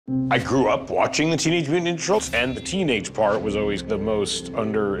I grew up watching the Teenage Mutant Ninja Turtles, and the teenage part was always the most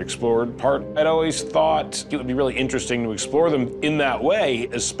underexplored part. I'd always thought it would be really interesting to explore them in that way,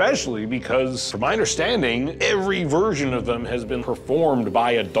 especially because, from my understanding, every version of them has been performed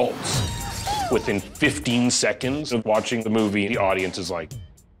by adults. Within 15 seconds of watching the movie, the audience is like,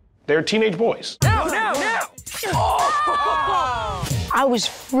 they're teenage boys. No! Oh! I was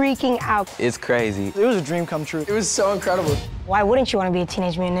freaking out. It's crazy. It was a dream come true. It was so incredible. Why wouldn't you want to be a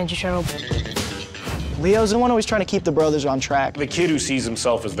Teenage Mutant Ninja Turtle? Leo's the one always trying to keep the brothers on track. The kid who sees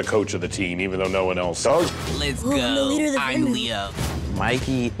himself as the coach of the team, even though no one else does. Let's go. I'm Leo.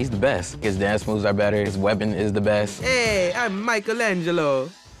 Mikey, he's the best. His dance moves are better. His weapon is the best. Hey, I'm Michelangelo.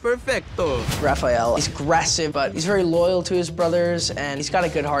 Perfecto. Raphael, he's aggressive, but he's very loyal to his brothers, and he's got a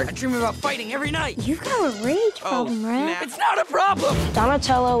good heart. I dream about fighting every night. You've got a rage problem, right? It's not a problem.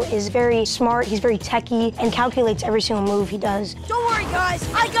 Donatello is very smart, he's very techie, and calculates every single move he does. Don't worry, guys.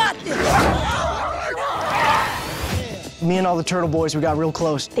 I got this. Me and all the Turtle boys, we got real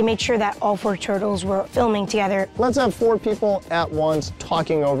close. They made sure that all 4 turtles were filming together. Let's have 4 people at once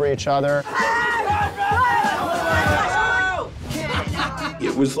talking over each other.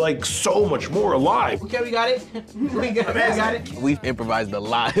 It was like so much more alive. Okay, we got it. We got it. We've improvised a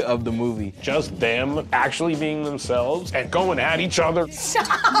lot of the movie. Just them actually being themselves and going at each other.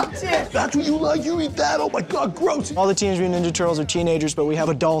 Stop it. That's what you like, you eat that, oh my God, gross. All the Teenage Mutant Ninja Turtles are teenagers, but we have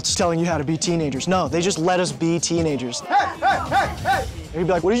adults telling you how to be teenagers. No, they just let us be teenagers. Hey! You'd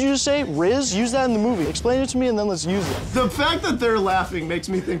be like, what did you just say? Riz? Use that in the movie. Explain it to me and then let's use it. The fact that they're laughing makes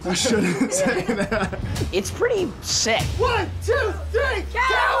me think we shouldn't say that. It's pretty sick. 1, 2, 3,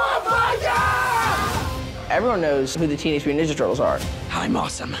 cowabunga! Everyone knows who the Teenage Mutant Ninja Turtles are. I'm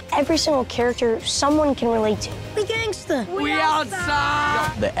awesome. Every single character someone can relate to. We gangsta. We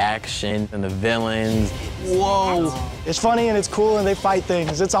outside. The action and the villains. Whoa. It's funny and it's cool and they fight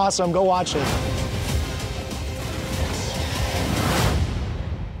things. It's awesome. Go watch it.